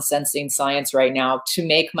probably nonsensing science right now to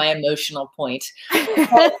make my emotional point.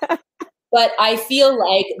 But I feel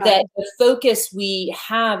like that the focus we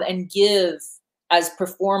have and give as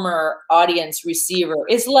performer, audience, receiver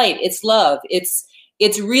is light, it's love. It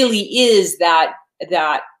really is that,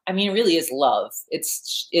 I mean, it really is love.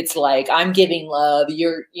 It's like, I'm giving love,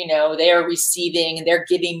 they're receiving and they're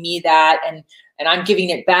giving me that. And I'm giving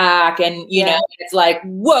it back. And, it's like,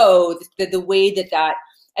 whoa, the way that,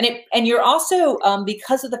 and you're also,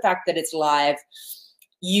 because of the fact that it's live,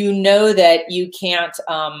 that you can't,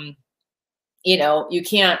 you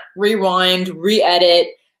can't rewind, re-edit.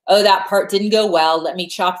 Oh, that part didn't go well. Let me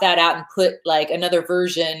chop that out and put like another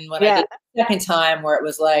version when I did the second time, where it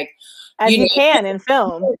was like, as you can in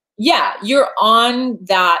film. Yeah. You're on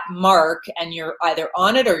that mark, and you're either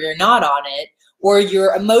on it or you're not on it, or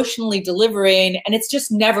you're emotionally delivering, and it's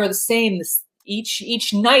just never the same.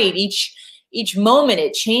 Each night, each moment,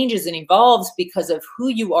 it changes and evolves because of who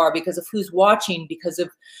you are, because of who's watching, because of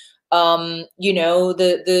the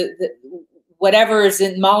whatever is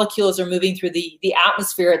in molecules are moving through the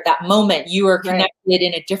atmosphere at that moment. You are connected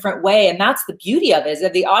in a different way, and that's the beauty of it. Is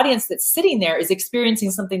that the audience that's sitting there is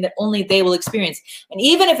experiencing something that only they will experience, and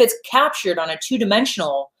even if it's captured on a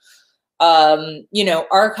two-dimensional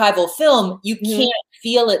archival film, you can't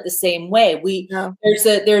feel it the same way.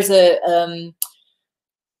 There's a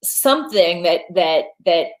something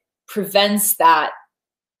that prevents that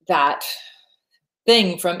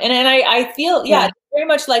thing from, and I feel, it's very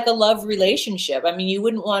much like a love relationship. I mean, you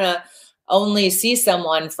wouldn't want to only see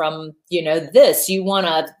someone from, this, you want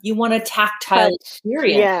a tactile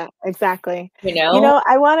experience. Yeah, exactly.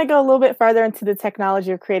 I want to go a little bit further into the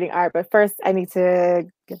technology of creating art, but first I need to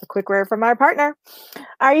give a quick word from our partner.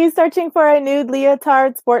 Are you searching for a nude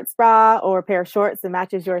leotard, sports bra, or a pair of shorts that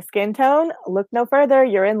matches your skin tone? Look no further.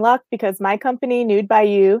 You're in luck, because my company, Nude by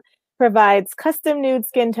You, provides custom nude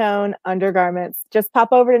skin tone undergarments. Just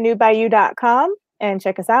pop over to nudebyyou.com and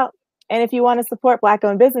check us out. And if you want to support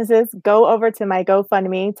Black-owned businesses, go over to my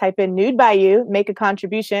GoFundMe, type in Nude by You, make a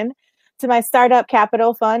contribution to my startup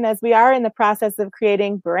capital fund, as we are in the process of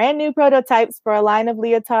creating brand new prototypes for a line of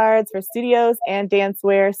leotards for studios and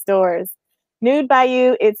dancewear stores. Nude by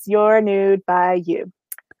You, it's your Nude by You.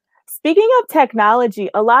 Speaking of technology,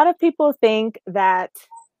 a lot of people think that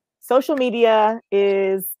social media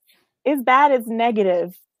is bad, it's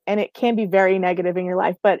negative, and it can be very negative in your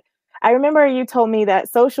life. But I remember you told me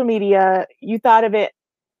that social media, you thought of it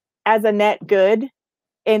as a net good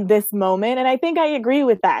in this moment. And I think I agree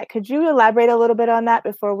with that. Could you elaborate a little bit on that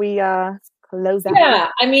before we close out? Yeah,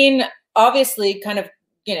 I mean, obviously kind of,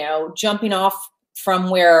 jumping off from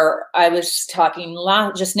where I was talking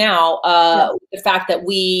just now, the fact that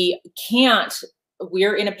we can't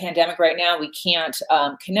we're in a pandemic right now. We can't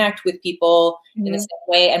connect with people in the Mhm. same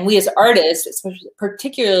way. And we as artists, especially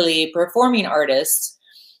particularly performing artists,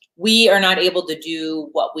 we are not able to do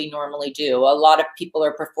what we normally do. A lot of people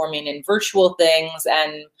are performing in virtual things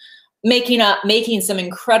and making some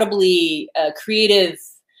incredibly creative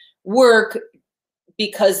work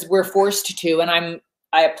because we're forced to. And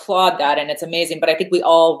I applaud that, and it's amazing. But I think we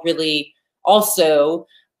all really also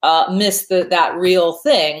miss that real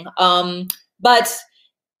thing. But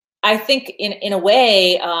I think in a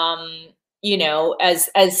way, you know, as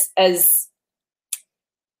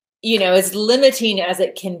you know, as limiting as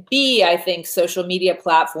it can be, I think social media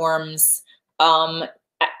platforms, I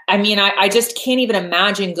mean, I just can't even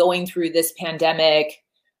imagine going through this pandemic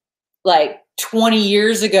like 20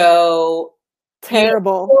 years ago.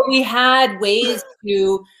 Terrible. You know, we had ways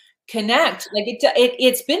to connect. Like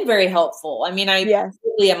it's been very helpful. I mean, I Yes.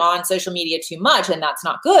 really am on social media too much, and that's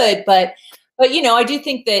not good. But you know, I do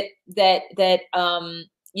think that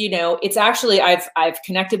you know, it's actually I've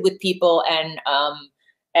connected with people and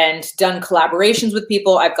done collaborations with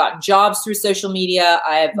people. I've gotten jobs through social media.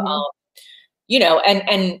 I've you know,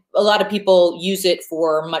 and a lot of people use it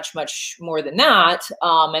for much more than that.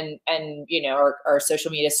 And you know, our social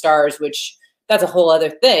media stars, which that's a whole other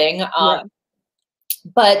thing. Yeah.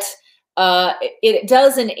 But it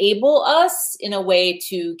does enable us in a way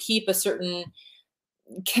to keep a certain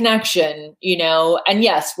connection, you know. And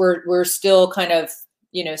yes, we're still kind of,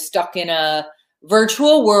 you know, stuck in a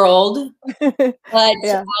virtual world, but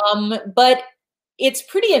Yeah. but it's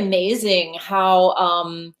pretty amazing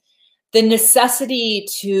how the necessity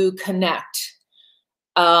to connect,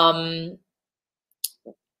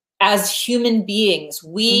 as human beings,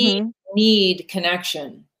 we need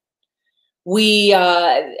connection.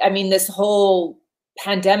 I mean, this whole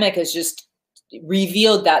pandemic has just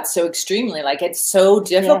revealed that so extremely. Like, it's so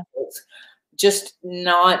difficult just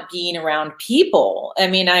not being around people. I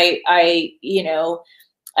mean, you know,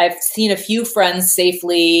 I've seen a few friends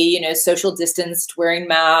safely, you know, social distanced, wearing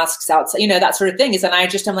masks outside, you know, that sort of thing. And I'm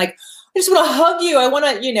like, I just want to hug you. I want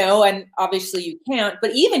to, you know, and obviously you can't,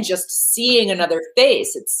 but even just seeing another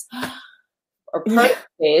face, or part of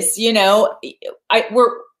the face, you know,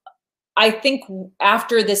 I think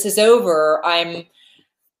after this is over,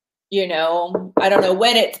 you know, I don't know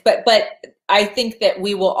when but I think that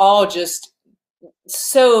we will all just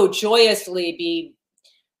so joyously be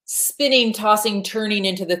spinning, tossing, turning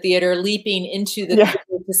into the theater, leaping into the theater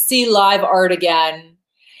to see live art again.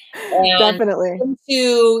 And definitely.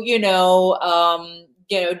 into, you know,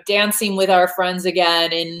 dancing with our friends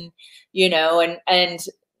again, and, you know, and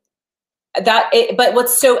but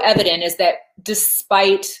what's so evident is that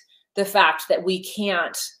despite the fact that we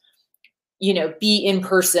can't, you know, be in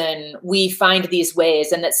person, we find these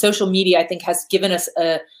ways, and that social media, I think, has given us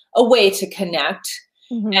a way to connect.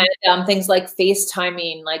 And things like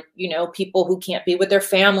FaceTiming, like, you know, people who can't be with their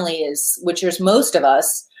families, which is most of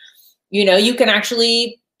us, you know, you can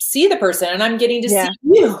actually see the person, and I'm getting to see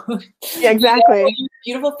you. Yeah, exactly. You know, your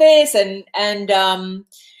beautiful face, and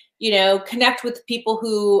you know, connect with people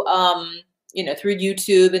who, you know, through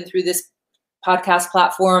YouTube and through this podcast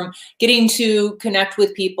platform, getting to connect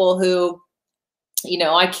with people who, you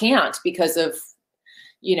know, I can't because of,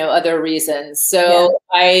 you know, other reasons. So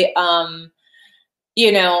you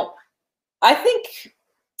know, I think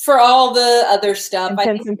for all the other stuff,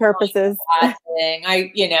 intents and purposes,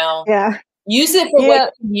 you know, use it for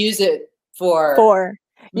what you use it for.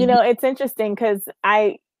 You know, it's interesting because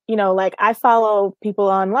you know, like, I follow people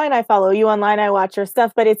online, I follow you online, I watch your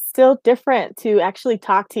stuff, but it's still different to actually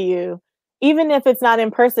talk to you. Even if it's not in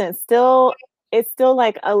person, it's still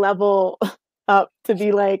like a level up to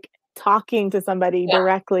be like talking to somebody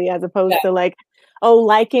directly, as opposed to like,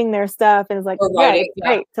 liking their stuff. And it's like, it's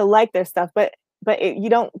great to like their stuff, but you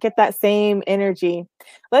don't get that same energy.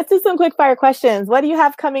 Let's do some quick fire questions. What do you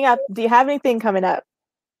have coming up? Do you have anything coming up?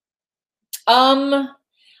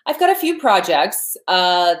 I've got a few projects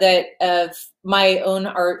that of my own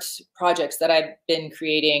art projects that I've been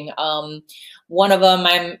creating. One of them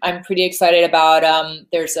I'm pretty excited about.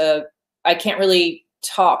 I can't really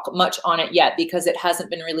talk much on it yet because it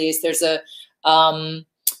hasn't been released. There's a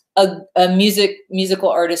musical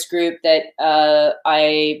artist group that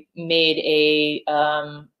I made a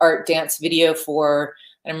art dance video for,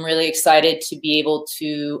 and I'm really excited to be able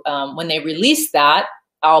to, when they release that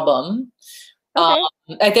album,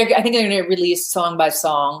 I think they're going to release song by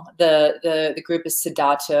song. The group is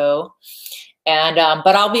Sedato, and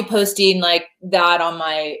but I'll be posting like that on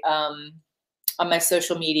my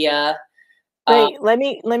social media Great. Let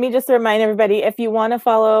me just remind everybody, if you want to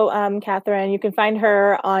follow Catherine, you can find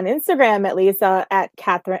her on Instagram at least at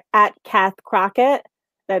Kath Crockett.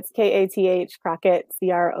 That's Kath Crockett, Crockett.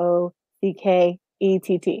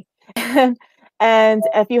 And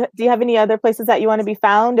if do you have any other places that you want to be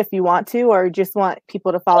found if you want to, or just want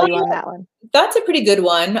people to follow you on that one? That's a pretty good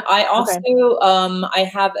one. I also I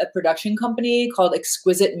have a production company called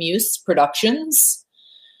Exquisite Muse Productions.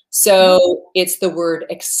 So it's the word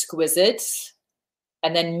exquisite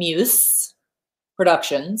and then Muse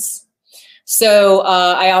Productions. So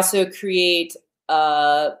I also create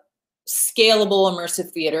scalable immersive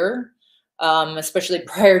theater, especially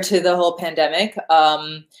prior to the whole pandemic.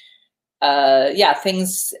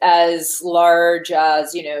 Things as large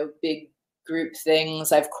as, big group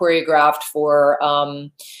things. I've choreographed for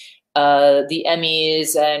the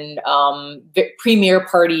Emmys and premiere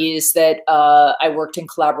parties that I worked in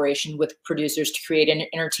collaboration with producers to create an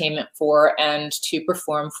entertainment for and to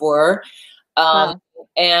perform for.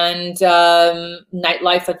 And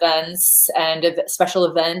nightlife events and special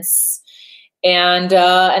events. And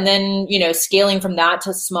then, scaling from that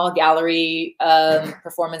to small gallery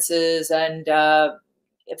performances and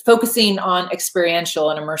focusing on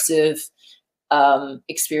experiential and immersive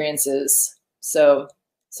experiences. So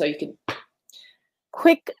you can.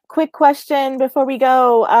 Quick question before we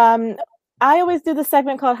go. I always do the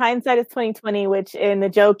segment called Hindsight is 2020, which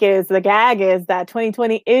the gag is that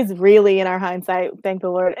 2020 is really in our hindsight, thank the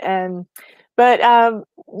Lord. But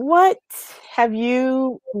what have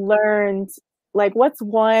you learned? Like, what's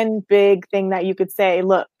one big thing that you could say,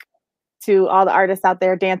 look, to all the artists out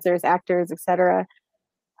there, dancers, actors, etc.,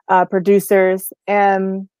 producers,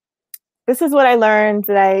 and this is what I learned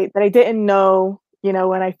that I didn't know,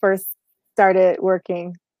 when I first started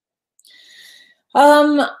working?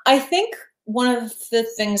 I think one of the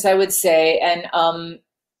things I would say, and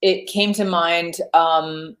it came to mind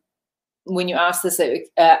when you asked this,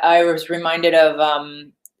 I was reminded of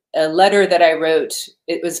a letter that I wrote.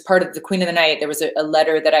 It was part of the Queen of the Night. There was a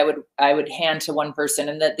letter that I would hand to one person,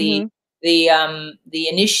 and that the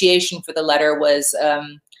initiation for the letter was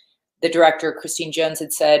the director, Christine Jones,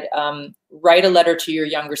 had said, write a letter to your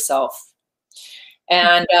younger self.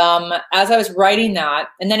 And as I was writing that,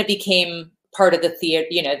 and then it became part of the theater,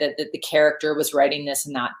 the character was writing this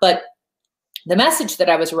and that. But the message that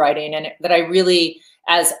I was writing, and that I really,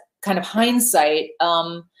 as kind of hindsight,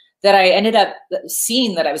 that I ended up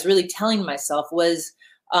seeing that I was really telling myself was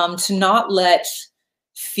to not let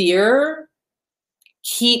fear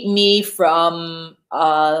keep me from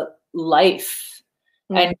life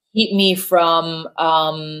and keep me from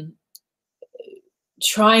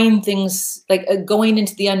trying things, like going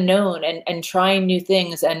into the unknown and trying new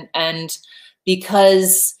things. And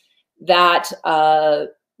because that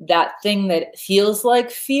thing that feels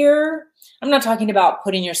like fear, I'm not talking about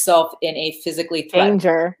putting yourself in a physically threatening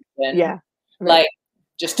danger. Yeah. Right. Like,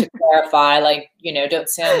 just to clarify, like, don't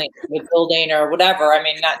stand like a building or whatever. I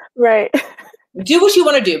mean, not right. Do what you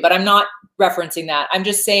want to do, but I'm not referencing that. I'm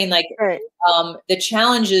just saying, like, the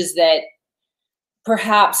challenges that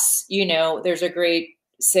perhaps, there's a great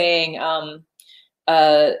saying,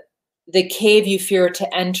 the cave you fear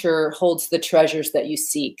to enter holds the treasures that you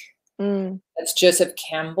seek. That's Joseph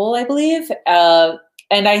Campbell, I believe.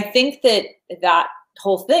 And I think that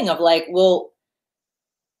whole thing of like, well,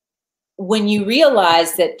 when you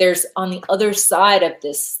realize that there's on the other side of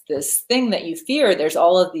this thing that you fear, there's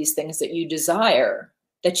all of these things that you desire,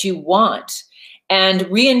 that you want, and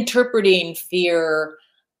reinterpreting fear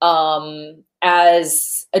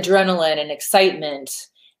as adrenaline and excitement,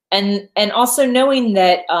 and also knowing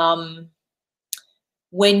that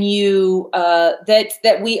when you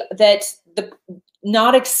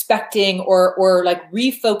not expecting or like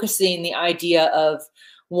refocusing the idea of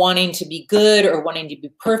wanting to be good or wanting to be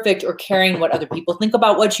perfect or caring what other people think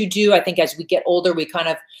about what you do. I think as we get older, we kind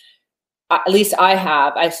of, at least I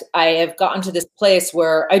have gotten to this place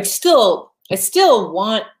where I still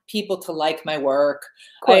want people to like my work.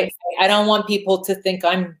 I don't want people to think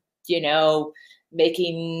I'm,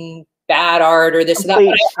 making bad art or this or that.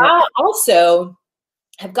 But I also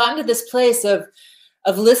have gotten to this place of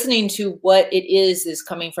listening to what it is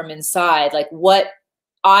coming from inside, like what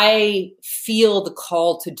I feel the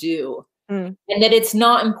call to do. And that it's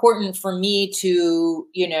not important for me to,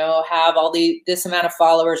 have this amount of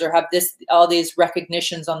followers or have all these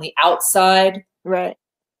recognitions on the outside. Right.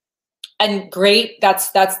 And great.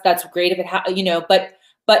 That's great if it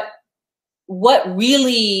but what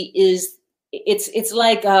really is, it's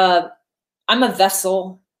like, I'm a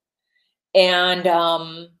vessel, and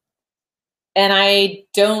I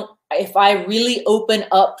don't, if I really open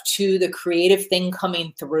up to the creative thing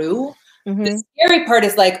coming through, The scary part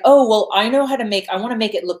is like, oh, well, I want to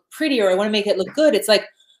make it look pretty, or I want to make it look good. It's like,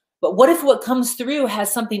 but what if what comes through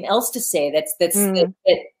has something else to say? That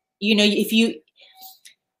if you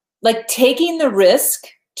like taking the risk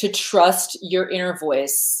to trust your inner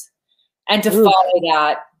voice and to follow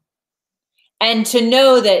that, and to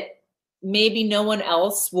know that maybe no one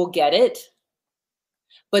else will get it,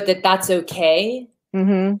 but that's okay.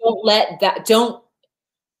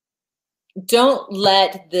 Don't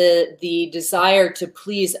let the desire to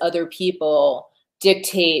please other people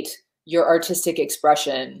dictate your artistic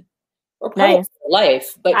expression or part of your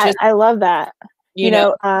life. But I love that.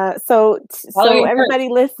 So everybody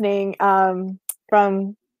listening,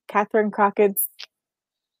 from Catherine Crockett's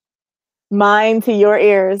mind to your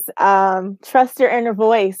ears, trust your inner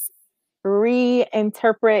voice,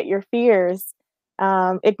 reinterpret your fears,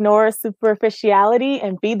 ignore superficiality,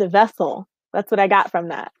 and be the vessel. That's what I got from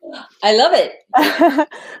that. I love it.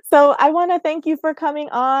 So I want to thank you for coming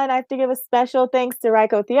on. I have to give a special thanks to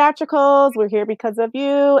Ryco Theatricals. We're here because of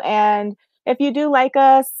you. And if you do like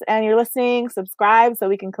us and you're listening, subscribe so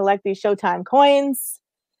we can collect these Showtime coins.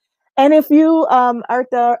 And if you are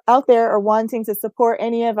out there or wanting to support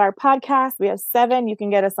any of our podcasts, we have 7. You can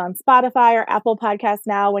get us on Spotify or Apple Podcasts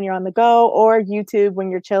now when you're on the go, or YouTube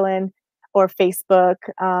when you're chilling, or Facebook.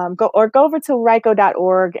 Go over to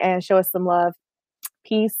ryco.org and show us some love.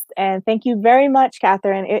 Peace. And thank you very much,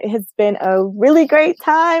 Catherine. It has been a really great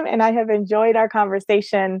time, and I have enjoyed our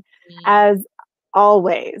conversation as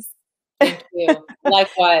always. Thank you.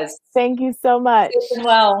 Likewise. Thank you so much. Sleeping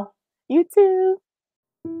well. You too.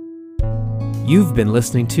 You've been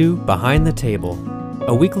listening to Behind the Table,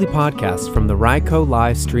 a weekly podcast from the Ryco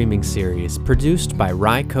live streaming series produced by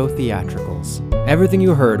Ryco Theatricals. Everything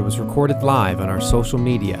you heard was recorded live on our social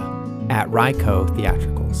media at Ryco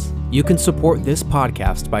Theatricals. You can support this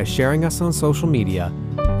podcast by sharing us on social media,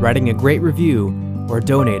 writing a great review, or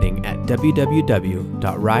donating at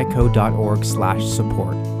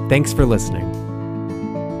www.ryco.org/support. Thanks for listening.